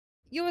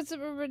Yo, what's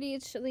up everybody,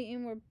 it's Shelly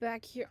and we're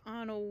back here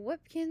on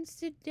Webkinz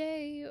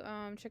today,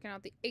 checking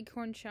out the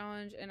Acorn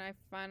Challenge, and I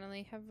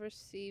finally have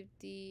received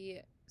the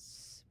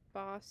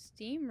spa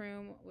steam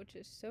room, which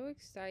is so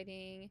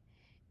exciting,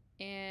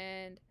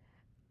 and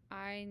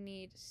I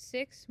need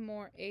 6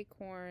 more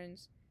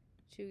acorns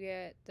to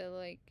get the,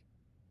 like,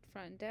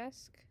 front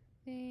desk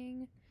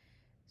thing,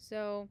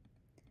 so,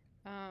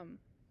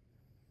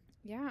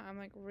 yeah, I'm,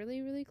 like,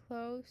 really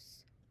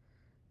close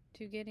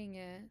to getting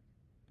it.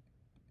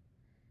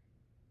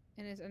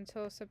 And it's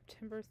until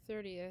September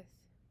 30th,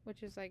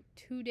 which is like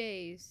 2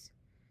 days.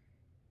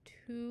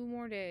 2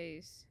 more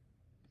days.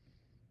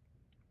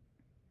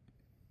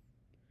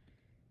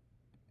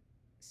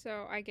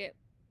 So I get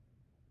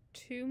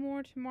 2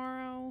 more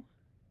tomorrow.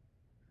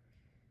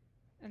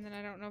 And then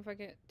I don't know if I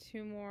get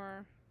 2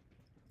 more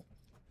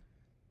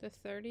the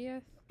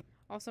 30th.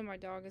 Also, my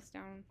dog is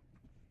down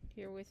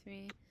here with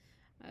me.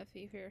 If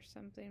you hear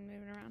something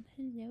moving around.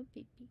 Hello,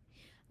 baby.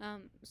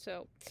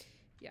 So,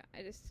 yeah,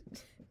 I just...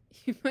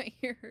 you might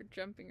hear her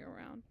jumping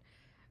around.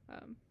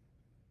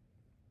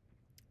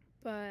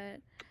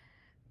 But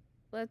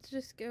let's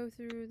just go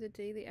through the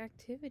daily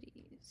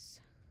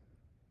activities.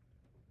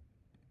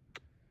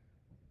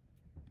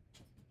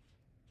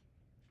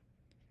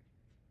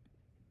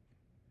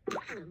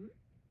 And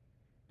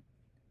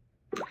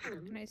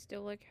I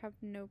still like have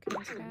no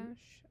Kinz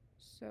cash,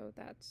 so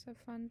that's a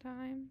fun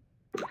time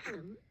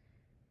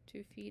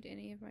to feed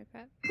any of my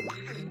pets.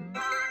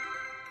 So.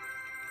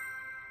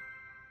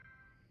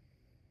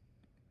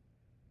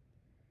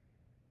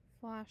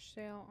 Flash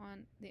sale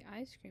on the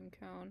ice cream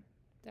cone.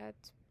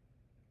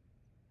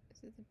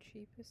 Is it the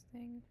cheapest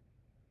thing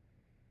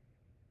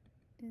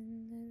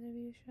in the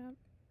W shop?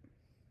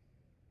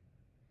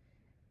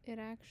 It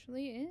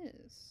actually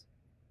is.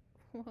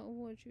 Well,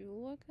 would you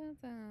look at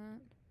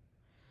that?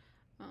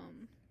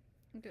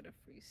 Get a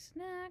free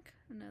snack,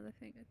 another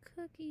thing of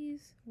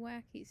cookies,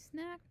 wacky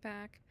snack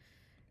pack.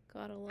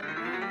 Gotta love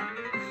that.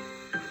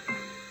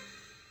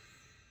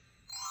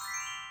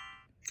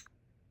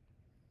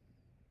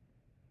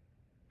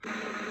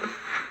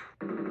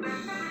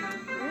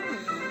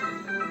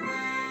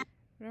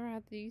 Never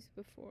had these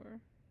before.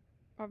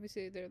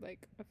 Obviously they're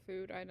like a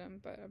food item,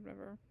 but I've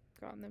never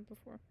gotten them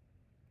before.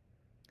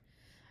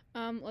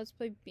 Let's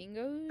play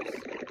Bingoz.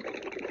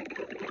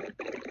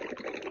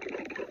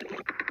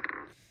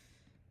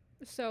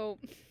 So,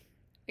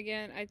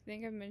 again, I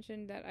think I've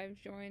mentioned that I've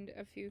joined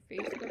a few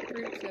Facebook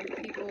groups of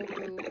people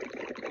who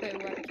play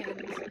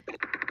Webkinz,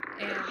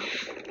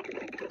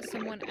 and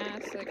someone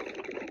asked, like,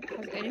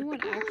 has anyone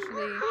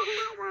actually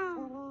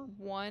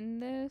won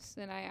this?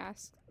 And I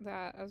asked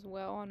that as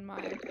well on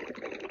my, like,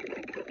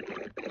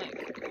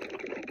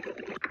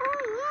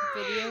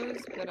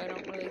 videos, but I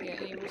don't really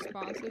get any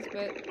responses.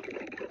 But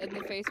in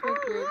the Facebook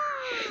group,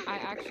 I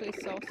actually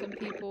saw some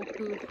people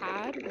who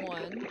had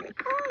won.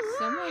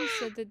 Someone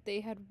said that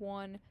they had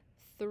won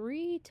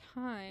 3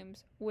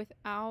 times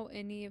without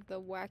any of the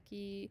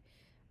wacky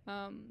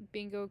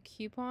bingo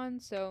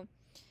coupons. So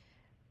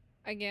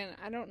again,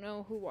 I don't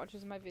know who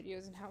watches my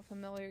videos and how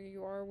familiar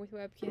you are with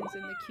Webkinz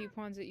and the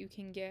coupons that you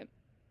can get,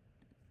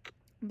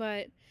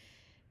 but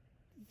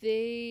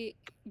they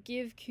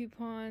give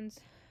coupons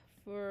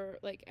for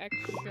like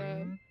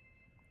extra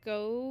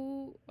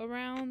go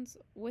arounds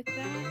with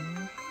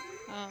that,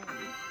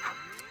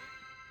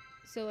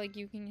 so like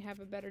you can have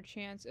a better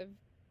chance of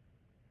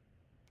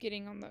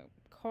getting on the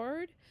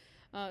card.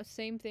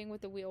 Same thing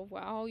with the Wheel of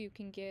Wow, you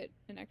can get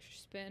an extra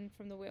spin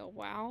from the Wheel of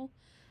Wow,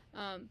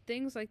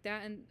 things like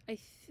that. And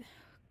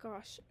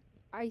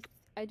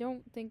I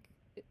don't think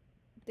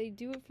they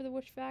do it for the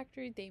Wish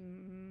Factory. They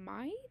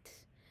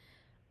might.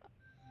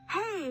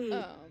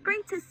 Hey,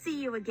 great to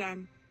see you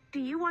again. Do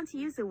you want to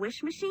use the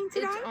wish machine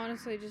today? It's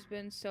honestly just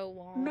been so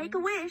long. Make a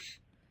wish.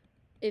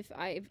 If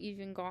I've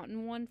even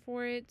gotten one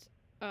for it,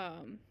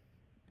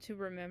 to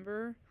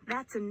remember.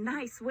 That's a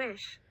nice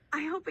wish.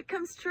 I hope it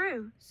comes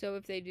true. So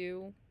if they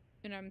do,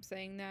 and I'm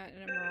saying that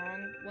and I'm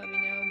wrong, let me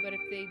know. But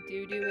if they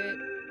do it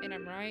and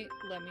I'm right,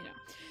 let me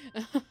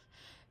know.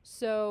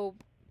 So.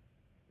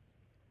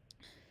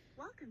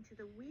 Welcome to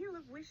the Wheel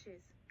of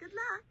Wishes. Good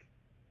luck.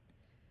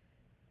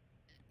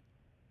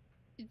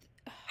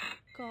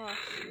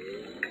 Gosh,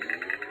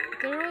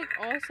 there like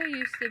also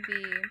used to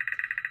be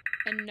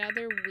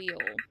another wheel,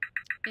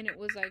 and it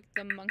was like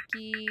the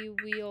monkey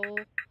wheel,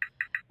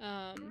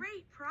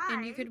 Great prize.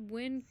 and you could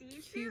win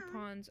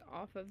coupons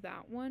off of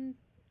that one,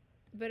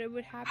 but it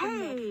would happen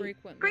more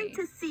frequently. Great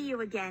to see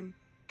you again.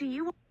 Do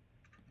you?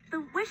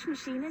 The wish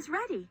machine is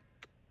ready.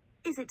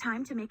 Is it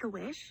time to make a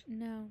wish?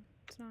 No,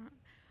 it's not.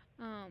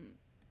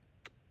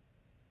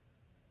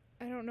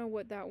 I don't know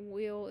what that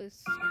wheel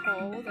is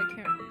called. I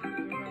can't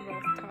remember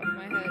off the top of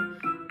my head.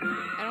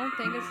 I don't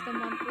think it's the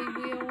monthly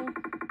wheel.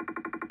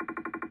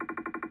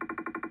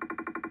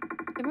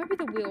 It might be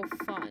the Wheel of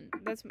Fun.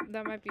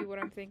 That might be what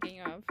I'm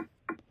thinking of,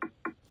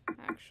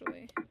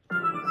 actually.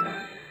 So.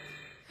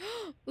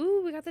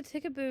 Ooh, we got the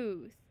ticket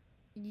booth.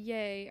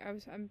 Yay!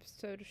 I'm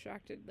so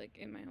distracted, like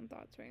in my own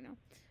thoughts right now.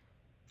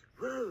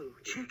 Whoa!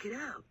 Check it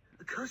out.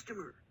 A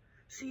customer.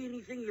 See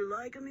anything you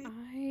like of me?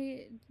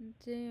 I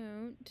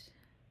don't.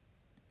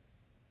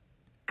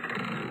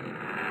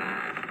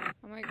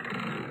 I'm like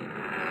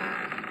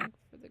waiting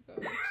for the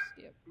ghost.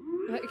 Yep.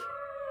 Like,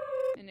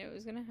 I knew it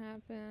was gonna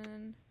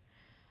happen.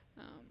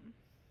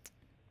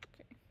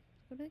 Okay.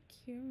 Go to the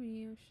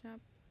curio shop.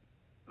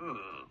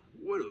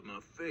 One of my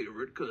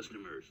favorite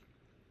customers.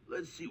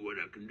 Let's see what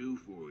I can do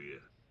for you.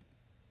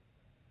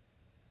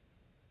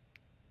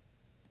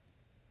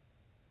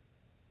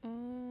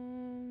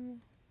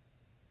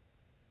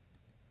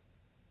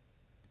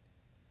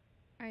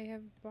 I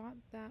have bought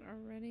that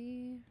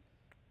already.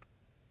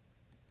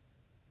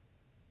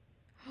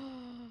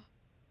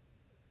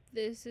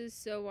 This is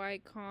so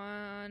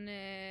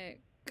iconic.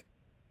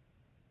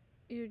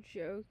 You're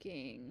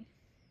joking.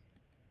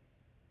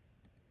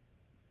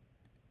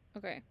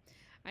 Okay.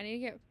 I need to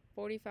get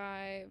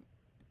 45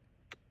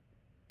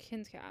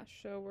 Kinz cash,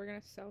 so we're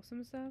gonna sell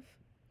some stuff.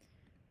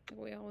 Like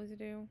we always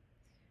do.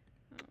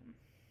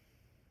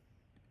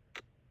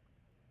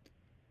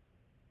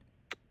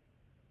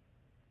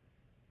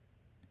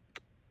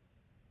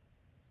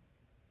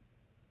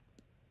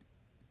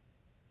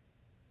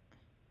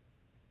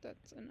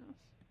 That's enough.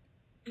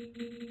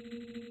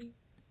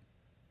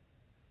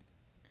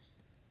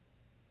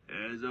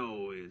 As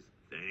always,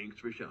 thanks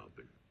for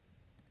shopping.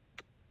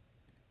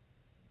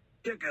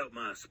 Check out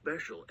my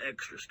special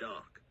extra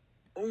stock.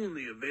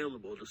 Only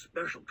available to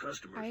special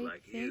customers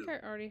like you. I think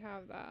I already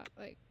have that,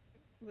 like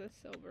the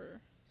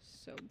silver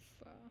sofa.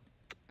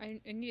 I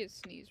need to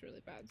sneeze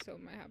really bad, so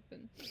it might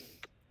happen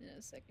in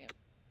a second.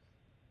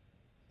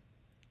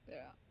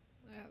 Yeah,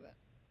 I have it.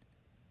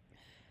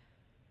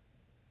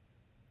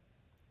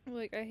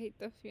 Like, I hate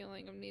the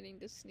feeling of needing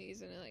to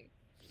sneeze and it, like,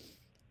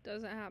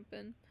 doesn't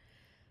happen.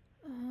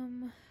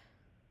 I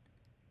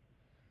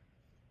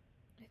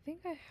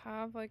think I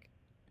have, like,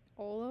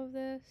 all of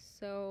this,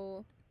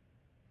 so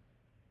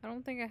I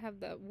don't think I have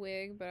that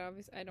wig, but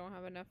obviously I don't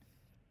have enough.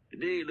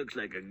 Today looks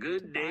like a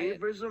good day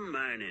for some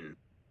mining.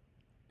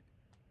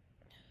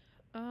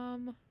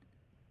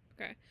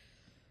 Okay.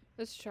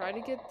 Let's try to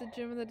get the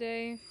gem of the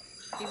day,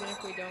 even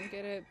if we don't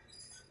get it.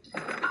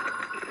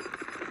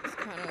 It's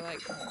kind of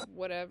like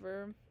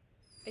whatever.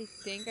 I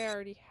think I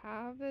already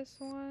have this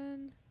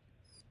one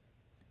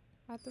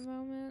at the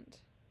moment,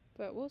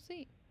 but we'll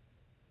see.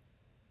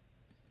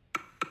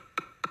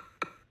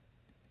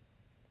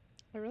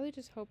 I really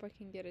just hope I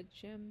can get a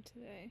gem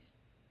today.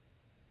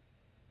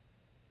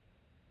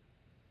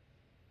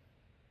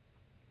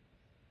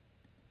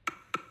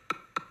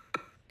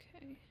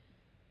 Okay.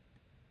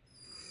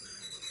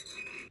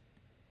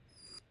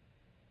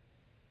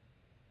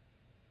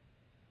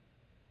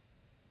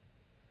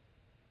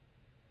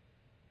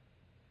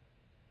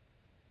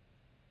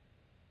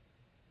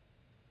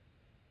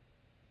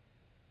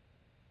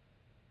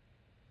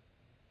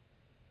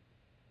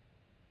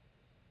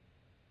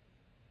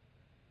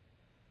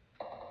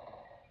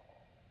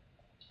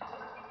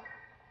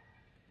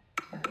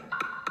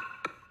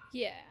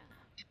 Yeah.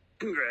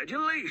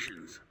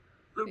 Congratulations.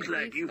 Looks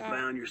like you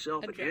found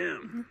yourself a gem.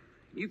 gem.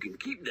 You can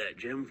keep that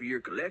gem for your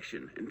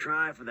collection and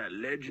try for that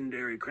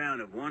legendary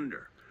crown of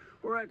wonder.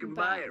 Or I can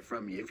buy it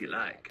from you if you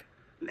like.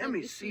 Let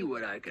me see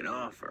what I can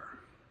offer.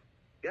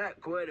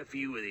 Got quite a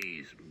few of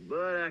these,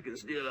 but I can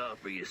still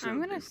offer you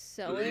something. I'm gonna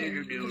sell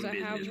it because I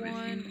have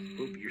one.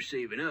 Hope you're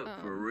saving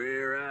up for a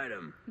rare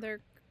item.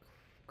 They're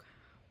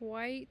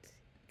quite,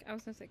 I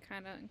was gonna say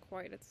kind of and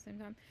quite at the same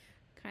time,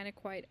 kind of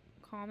quite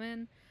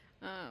common.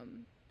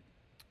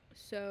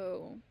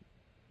 So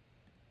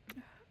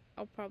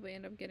I'll probably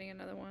end up getting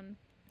another one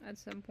at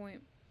some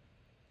point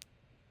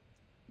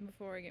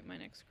before I get my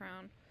next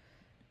crown.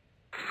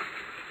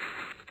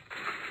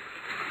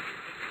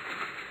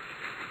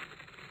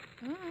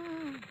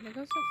 Ah, they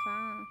go so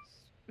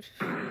fast.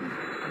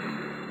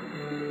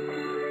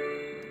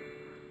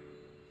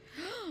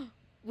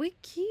 We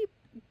keep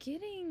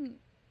getting,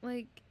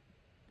 like,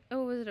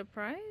 oh, was it a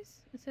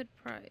prize? It said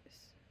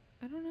prize.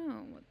 I don't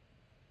know.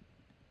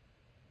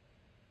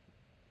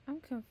 I'm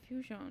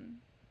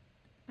confusion.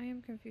 I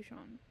am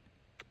confusion.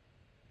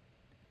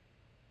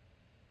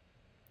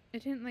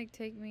 It didn't, like,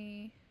 take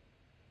me.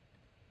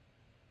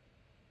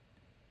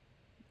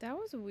 That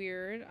was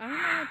weird. I don't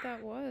know what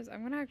that was.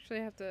 I'm gonna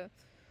actually have to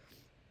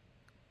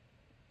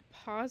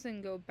pause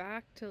and go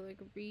back to,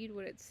 like, read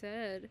what it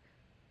said.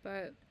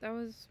 But that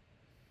was...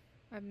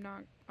 I've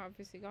not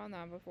obviously gotten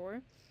that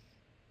before.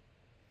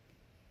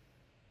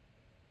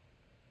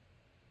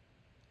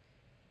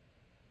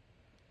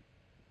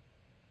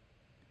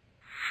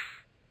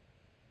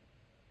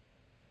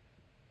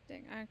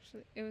 Dang,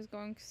 actually, it was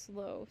going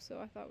slow, so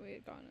I thought we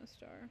had gotten a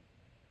star.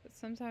 But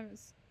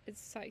sometimes it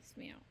psychs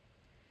me out.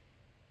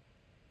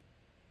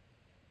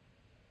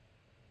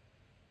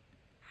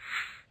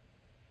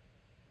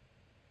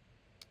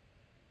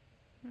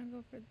 I'm gonna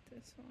go for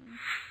this one.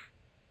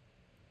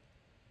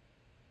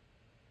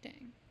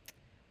 Dang.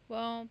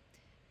 Well,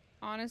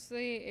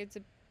 honestly, it's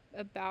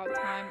about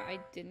time I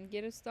didn't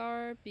get a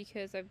star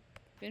because I've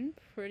been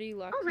pretty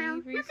lucky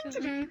recently. Nothing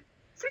today.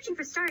 Searching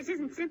for stars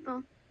isn't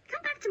simple.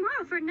 Come back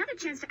tomorrow for another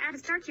chance to add a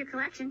star to your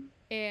collection.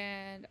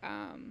 And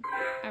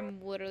I'm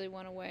literally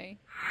one away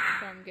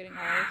from getting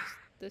all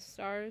the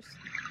stars.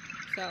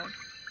 So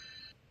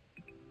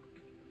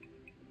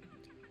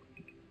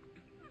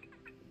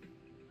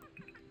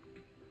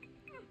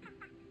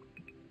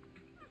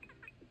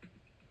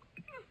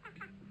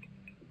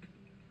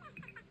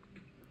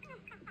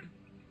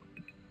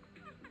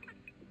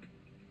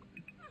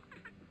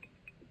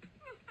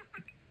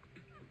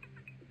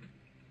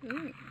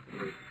ooh.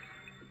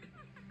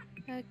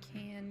 A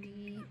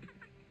candy.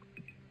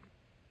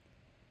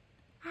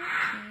 A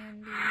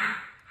candy.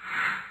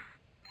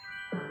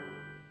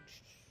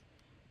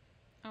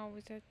 I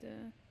always have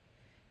to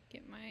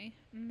get my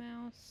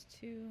mouse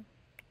to...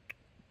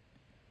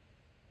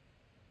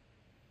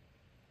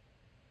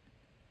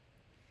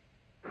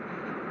 There we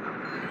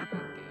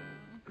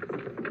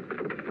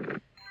go.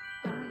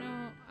 I don't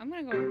know. I'm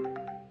gonna go...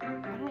 I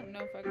don't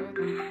know if I go in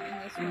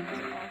this one as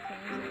often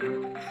as it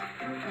was.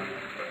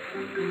 I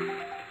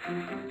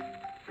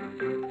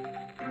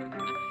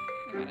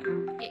got it.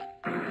 Yay.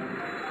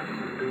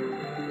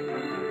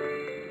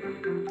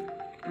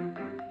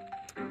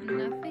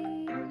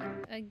 Nothing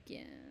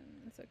again.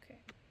 That's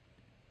okay.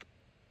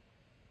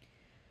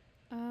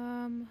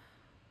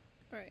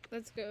 Alright,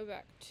 let's go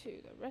back to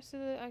the rest of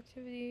the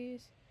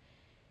activities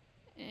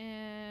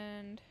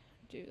and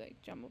do like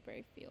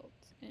Jumbleberry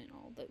Fields and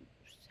all those.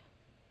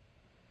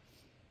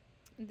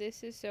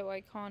 This is so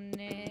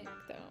iconic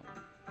though.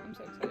 I'm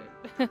so excited.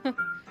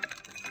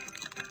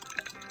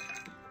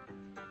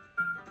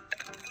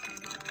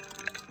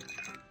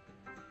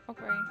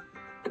 Okay,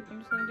 I'm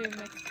just gonna do a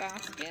mixed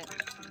basket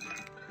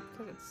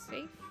because it's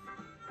safe.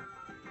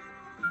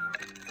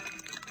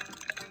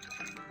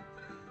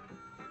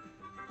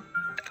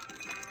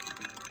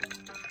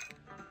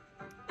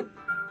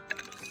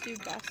 Just do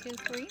basket of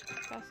three.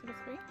 Basket of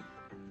three.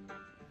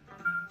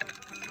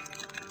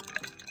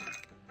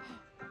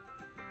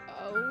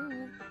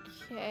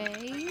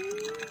 Okay.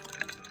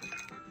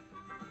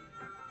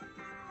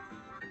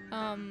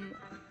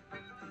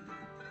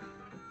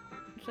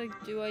 It's like,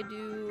 do I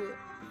do...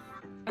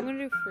 I'm gonna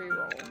do free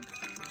roll.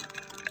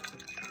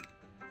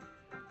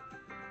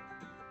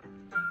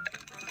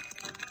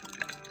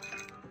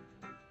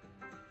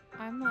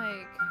 I'm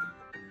like...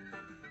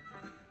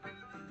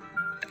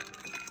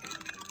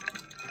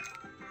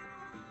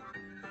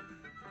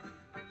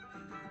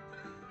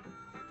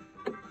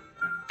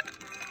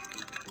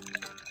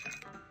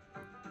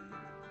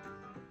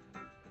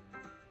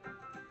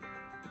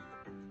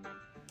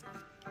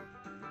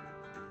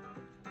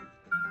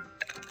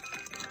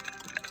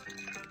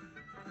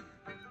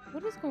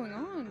 What is going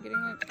on? Getting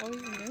like all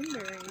these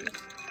moonberries.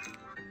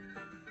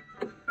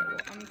 Okay, well,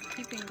 I'm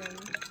keeping them.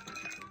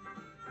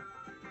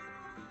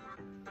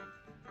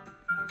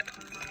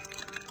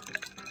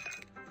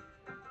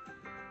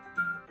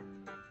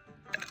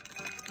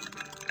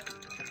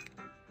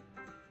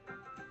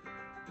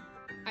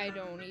 I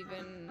don't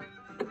even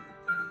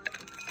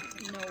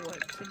know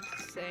what to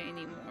say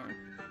anymore.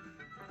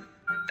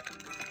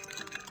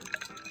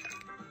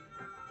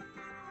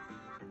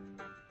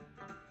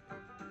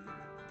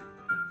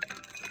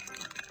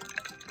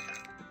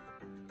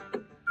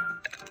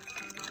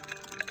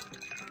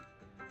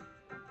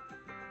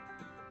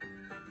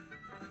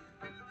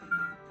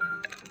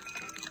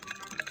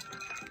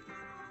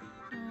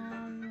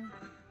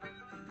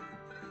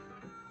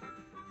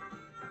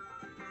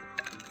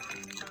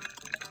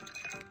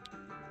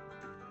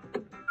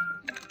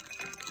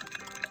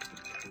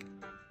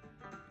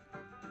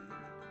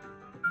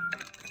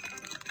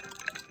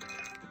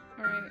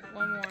 Alright,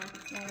 one more.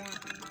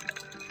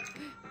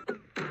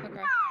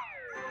 Okay.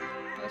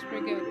 That's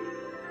pretty good.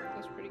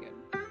 That's pretty good.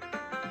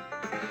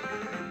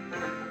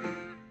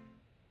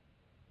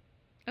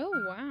 Oh,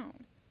 wow.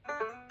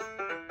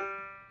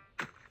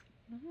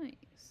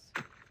 Nice.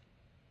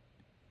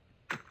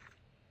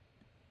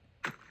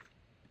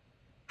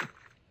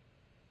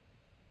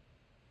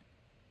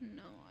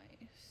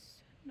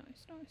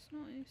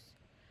 Nice.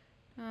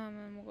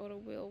 And we'll go to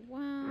wheel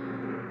wow.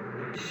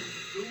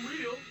 The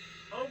wheel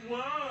of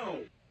wow.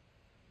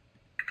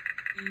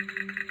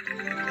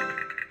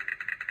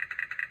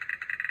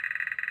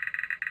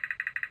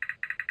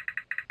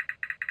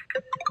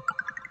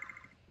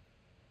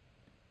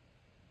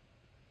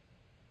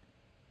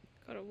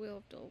 Got a wheel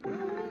of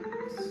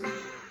deluxe.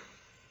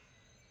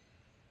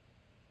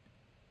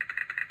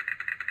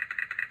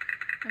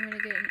 I'm gonna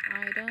get an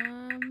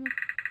item.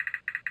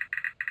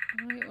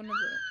 I wanna get one of the...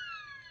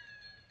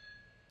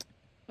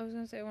 I was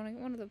gonna say I wanna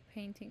get one of the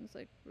paintings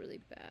like really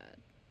bad.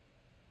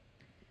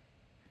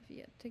 I've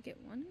yet to get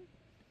one.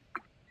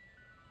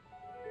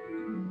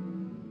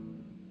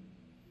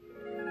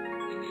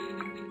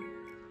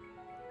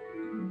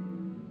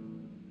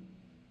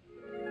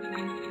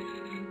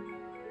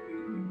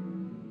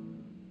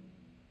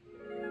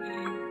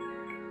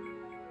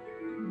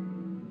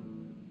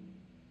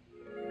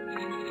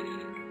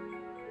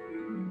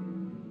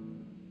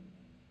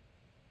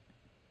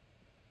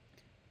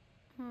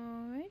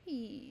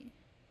 Alrighty.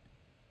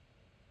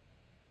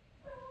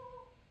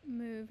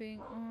 Moving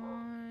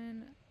on.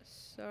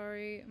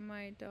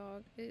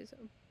 is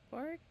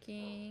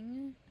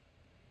barking.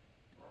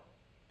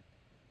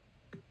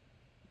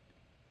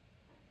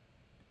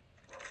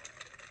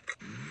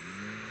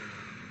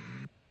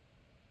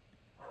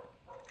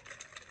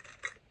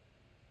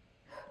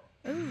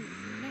 Oh,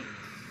 nice.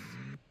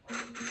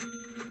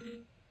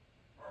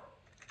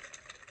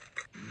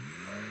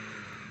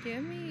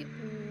 Give me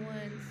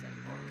 1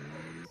 second,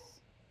 guys.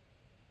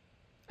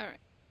 Alright,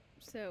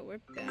 so we're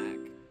back.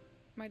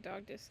 My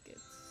dog just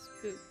gets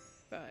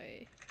spooked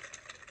by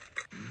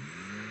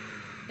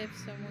if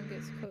someone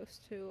gets close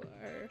to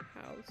our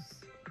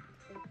house.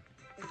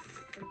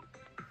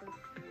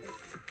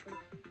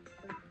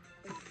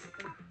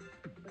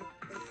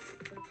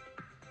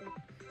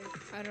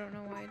 I don't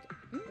know why.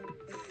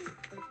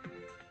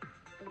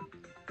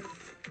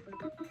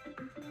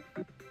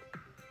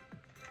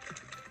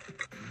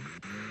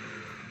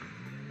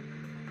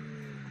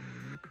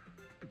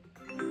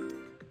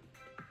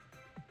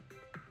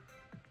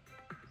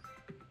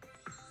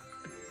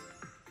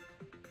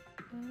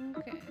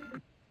 Okay.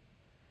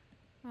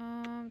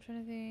 I'm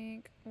trying to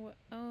think what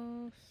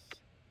else.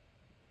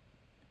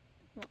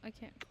 Well, I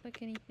can't click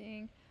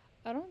anything.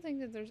 I don't think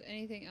that there's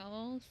anything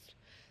else.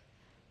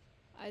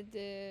 I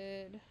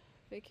did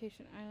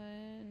Vacation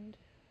Island.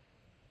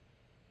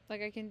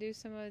 Like, I can do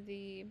some of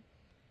the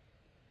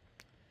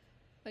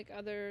like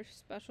other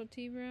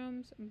specialty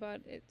rooms,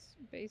 but it's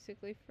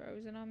basically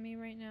frozen on me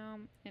right now,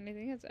 and I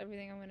think that's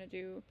everything I'm gonna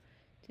do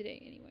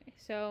today anyway.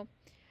 So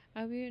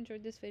I hope you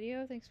enjoyed this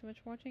video. Thanks so much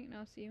for watching, and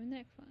I'll see you in the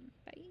next one.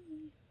 Bye.